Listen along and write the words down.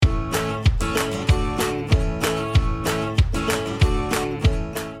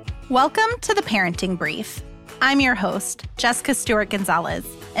Welcome to the Parenting Brief. I'm your host, Jessica Stewart-Gonzalez,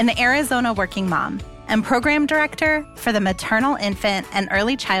 an Arizona working mom and program director for the Maternal Infant and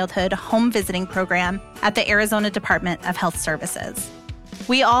Early Childhood Home Visiting Program at the Arizona Department of Health Services.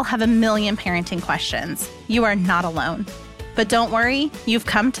 We all have a million parenting questions. You are not alone. But don't worry, you've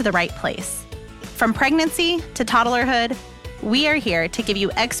come to the right place. From pregnancy to toddlerhood, we are here to give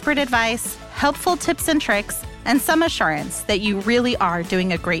you expert advice, helpful tips and tricks, and some assurance that you really are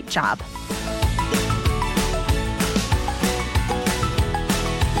doing a great job.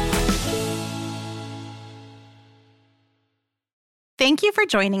 Thank you for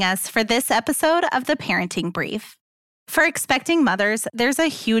joining us for this episode of the Parenting Brief. For expecting mothers, there's a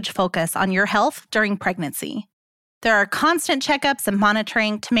huge focus on your health during pregnancy. There are constant checkups and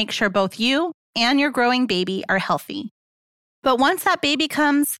monitoring to make sure both you and your growing baby are healthy. But once that baby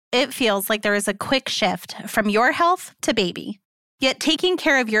comes, it feels like there is a quick shift from your health to baby. Yet taking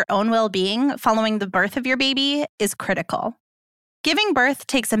care of your own well-being following the birth of your baby is critical. Giving birth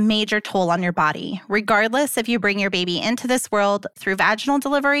takes a major toll on your body, regardless if you bring your baby into this world through vaginal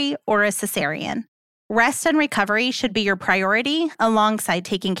delivery or a cesarean. Rest and recovery should be your priority alongside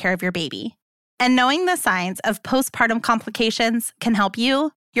taking care of your baby. And knowing the signs of postpartum complications can help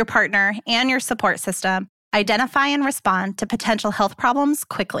you, your partner, and your support system identify and respond to potential health problems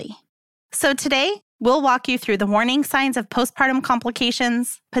quickly. So today, we'll walk you through the warning signs of postpartum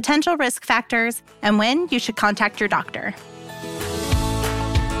complications, potential risk factors, and when you should contact your doctor.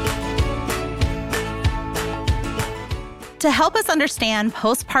 To help us understand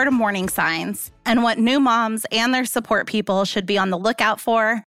postpartum warning signs and what new moms and their support people should be on the lookout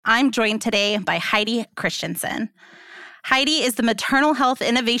for, I'm joined today by Heidi Christensen. Heidi is the Maternal Health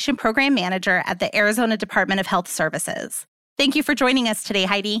Innovation Program Manager at the Arizona Department of Health Services. Thank you for joining us today,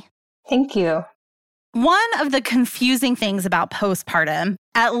 Heidi. Thank you. One of the confusing things about postpartum,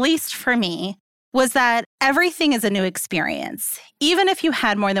 at least for me, was that everything is a new experience. Even if you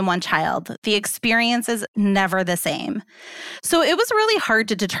had more than one child, the experience is never the same. So it was really hard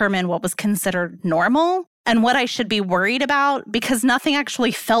to determine what was considered normal and what I should be worried about because nothing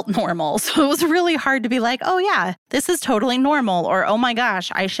actually felt normal. So it was really hard to be like, oh yeah, this is totally normal, or oh my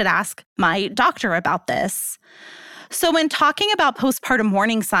gosh, I should ask my doctor about this. So when talking about postpartum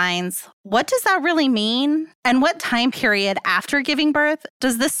warning signs, what does that really mean? And what time period after giving birth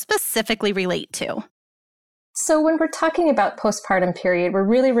does this specifically relate to? So when we're talking about postpartum period, we're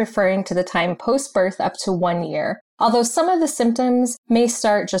really referring to the time post-birth up to 1 year, although some of the symptoms may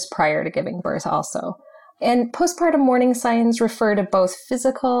start just prior to giving birth also. And postpartum warning signs refer to both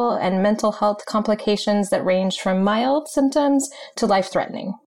physical and mental health complications that range from mild symptoms to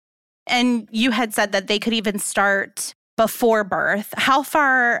life-threatening. And you had said that they could even start before birth. How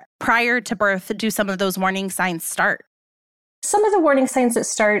far prior to birth do some of those warning signs start? Some of the warning signs that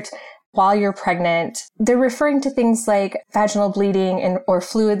start while you're pregnant, they're referring to things like vaginal bleeding or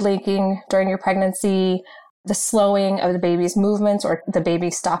fluid leaking during your pregnancy, the slowing of the baby's movements or the baby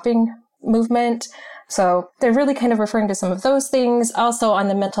stopping movement. So they're really kind of referring to some of those things. Also on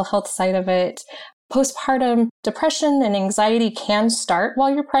the mental health side of it, postpartum depression and anxiety can start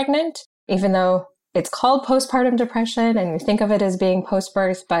while you're pregnant, even though it's called postpartum depression and you think of it as being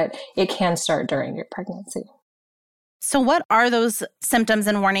post-birth, but it can start during your pregnancy. So what are those symptoms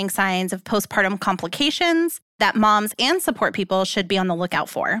and warning signs of postpartum complications that moms and support people should be on the lookout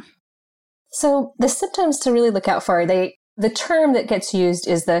for? So the symptoms to really look out for, the term that gets used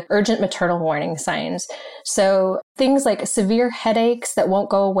is the urgent maternal warning signs. So things like severe headaches that won't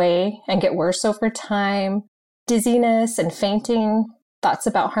go away and get worse over time, dizziness and fainting, thoughts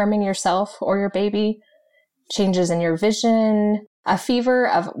about harming yourself or your baby, changes in your vision, a fever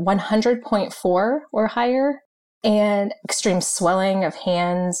of 100.4 or higher, and extreme swelling of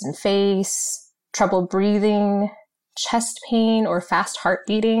hands and face, trouble breathing, chest pain or fast heart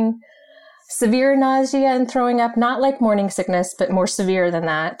beating, severe nausea and throwing up, not like morning sickness, but more severe than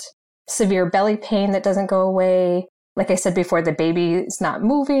that. Severe belly pain that doesn't go away. Like I said before, the baby is not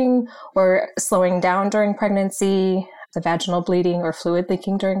moving or slowing down during pregnancy, the vaginal bleeding or fluid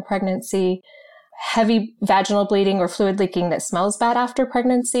leaking during pregnancy, heavy vaginal bleeding or fluid leaking that smells bad after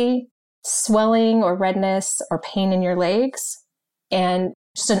pregnancy, swelling or redness or pain in your legs, and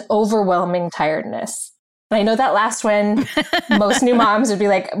just an overwhelming tiredness. And I know that last one, most new moms would be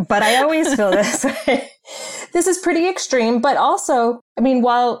like, but I always feel this way. This is pretty extreme, but also,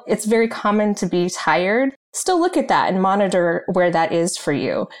 while it's very common to be tired, still look at that and monitor where that is for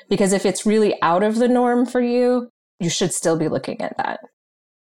you. Because if it's really out of the norm for you, you should still be looking at that.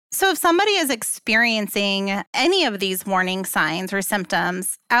 So if somebody is experiencing any of these warning signs or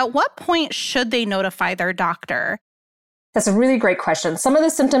symptoms, at what point should they notify their doctor? That's a really great question. Some of the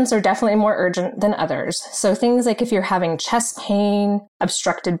symptoms are definitely more urgent than others. So things like if you're having chest pain,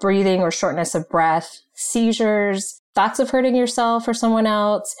 obstructed breathing or shortness of breath, seizures, thoughts of hurting yourself or someone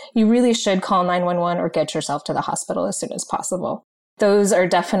else, you really should call 911 or get yourself to the hospital as soon as possible. Those are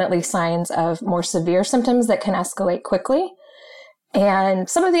definitely signs of more severe symptoms that can escalate quickly. And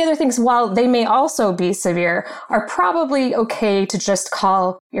some of the other things, while they may also be severe, are probably okay to just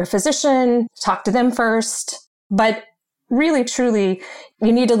call your physician, talk to them first. But really, truly,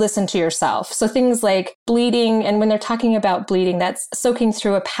 you need to listen to yourself. So things like bleeding, and when they're talking about bleeding, that's soaking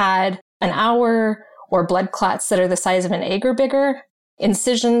through a pad an hour, or blood clots that are the size of an egg or bigger,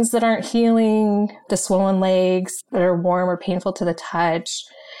 incisions that aren't healing, the swollen legs that are warm or painful to the touch.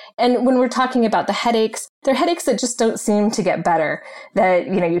 And when we're talking about the headaches, they're headaches that just don't seem to get better. That,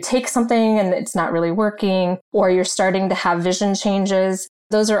 you take something and it's not really working, or you're starting to have vision changes.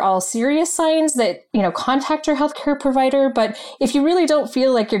 Those are all serious signs that, contact your healthcare provider. But if you really don't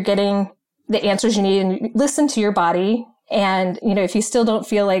feel like you're getting the answers you need, and listen to your body, and, if you still don't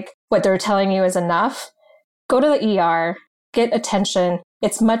feel like what they're telling you is enough, go to the ER, get attention.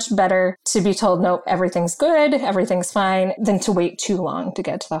 It's much better to be told, nope, everything's good, everything's fine, than to wait too long to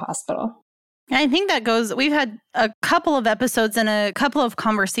get to the hospital. I think we've had a couple of episodes and a couple of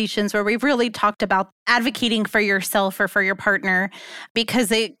conversations where we've really talked about advocating for yourself or for your partner,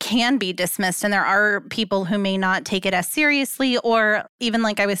 because it can be dismissed. And there are people who may not take it as seriously, or even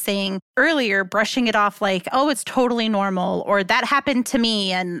like I was saying earlier, brushing it off like, oh, it's totally normal, or that happened to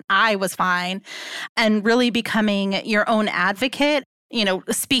me and I was fine, and really becoming your own advocate,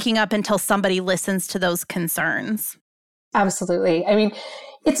 speaking up until somebody listens to those concerns. Absolutely. I mean,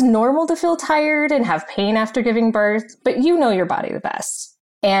 it's normal to feel tired and have pain after giving birth, but you know your body the best.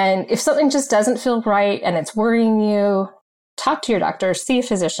 And if something just doesn't feel right and it's worrying you, talk to your doctor, see a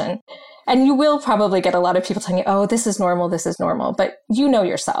physician. And you will probably get a lot of people telling you, oh, this is normal, but you know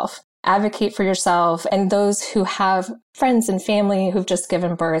yourself. Advocate for yourself. And those who have friends and family who've just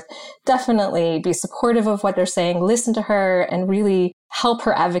given birth, definitely be supportive of what they're saying, listen to her, and really help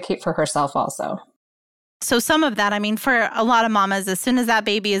her advocate for herself also. So some of that, for a lot of mamas, as soon as that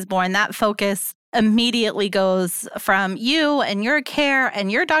baby is born, that focus immediately goes from you and your care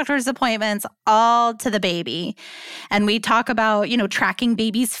and your doctor's appointments all to the baby. And we talk about, tracking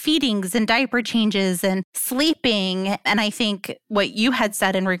babies' feedings and diaper changes and sleeping. And I think what you had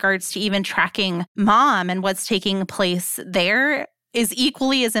said in regards to even tracking mom and what's taking place there is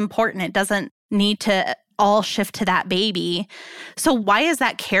equally as important. It doesn't need to all shift to that baby. So why is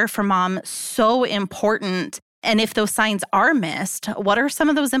that care for mom so important? And if those signs are missed, what are some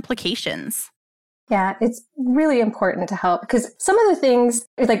of those implications? Yeah, it's really important to help, because some of the things,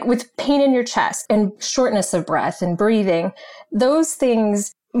 like with pain in your chest and shortness of breath and breathing, those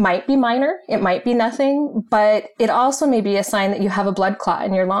things might be minor, it might be nothing, but it also may be a sign that you have a blood clot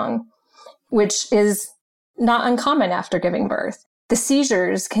in your lung, which is not uncommon after giving birth. The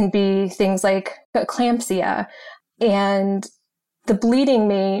seizures can be things like eclampsia, and the bleeding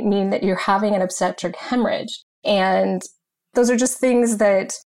may mean that you're having an obstetric hemorrhage. And those are just things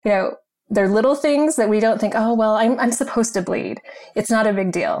that, they're little things that we don't think, oh, well, I'm supposed to bleed. It's not a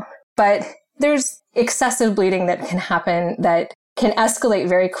big deal. But there's excessive bleeding that can happen that can escalate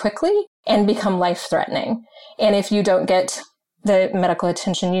very quickly and become life-threatening. And if you don't get the medical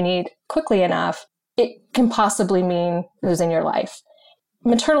attention you need quickly enough, it can possibly mean losing your life.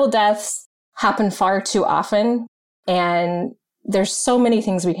 Maternal deaths happen far too often, and there's so many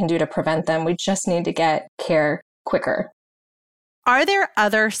things we can do to prevent them. We just need to get care quicker. Are there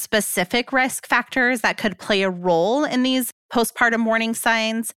other specific risk factors that could play a role in these postpartum warning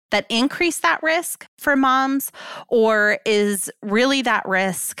signs that increase that risk for moms? Or is really that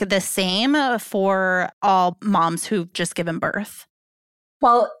risk the same for all moms who've just given birth?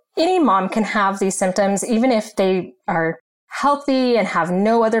 Well, any mom can have these symptoms, even if they are healthy and have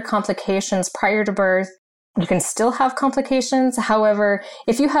no other complications prior to birth. You can still have complications. However,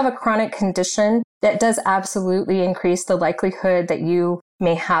 if you have a chronic condition, that does absolutely increase the likelihood that you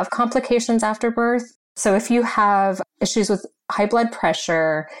may have complications after birth. So if you have issues with high blood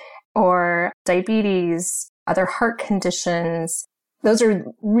pressure or diabetes, other heart conditions, those are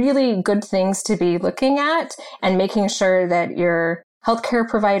really good things to be looking at and making sure that your healthcare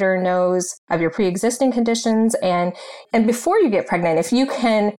provider knows of your pre-existing conditions. And before you get pregnant, if you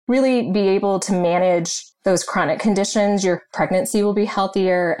can really be able to manage those chronic conditions, your pregnancy will be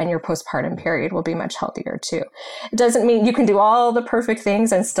healthier and your postpartum period will be much healthier too. It doesn't mean you can do all the perfect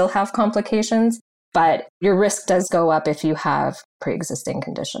things and still have complications, but your risk does go up if you have pre-existing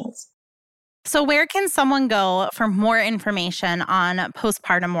conditions. So where can someone go for more information on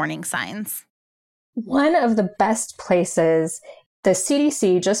postpartum warning signs? One of the best places, the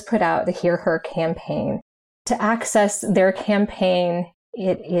CDC just put out the Hear Her campaign. To access their campaign,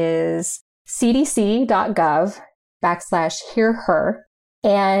 it is cdc.gov/hearher.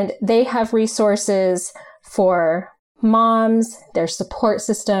 And they have resources for moms, their support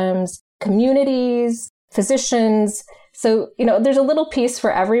systems, communities, physicians. So, there's a little piece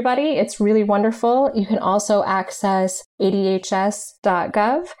for everybody. It's really wonderful. You can also access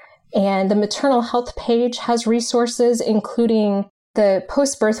adhs.gov. And the maternal health page has resources, including the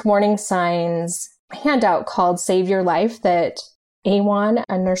post-birth warning signs handout called Save Your Life that AWHONN,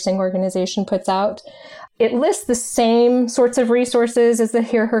 a nursing organization, puts out. It lists the same sorts of resources as the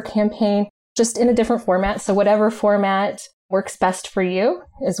Hear Her campaign, just in a different format. So whatever format works best for you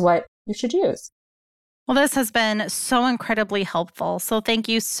is what you should use. Well, this has been so incredibly helpful. So thank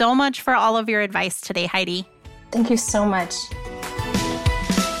you so much for all of your advice today, Heidi. Thank you so much.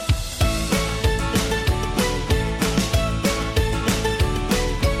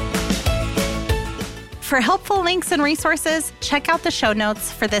 For helpful links and resources, check out the show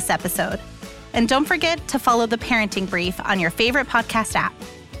notes for this episode. And don't forget to follow the Parenting Brief on your favorite podcast app.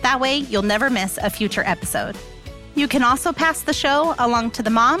 That way, you'll never miss a future episode. You can also pass the show along to the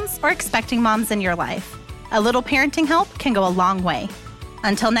moms or expecting moms in your life. A little parenting help can go a long way.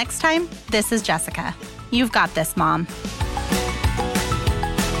 Until next time, this is Jessica. You've got this, Mom.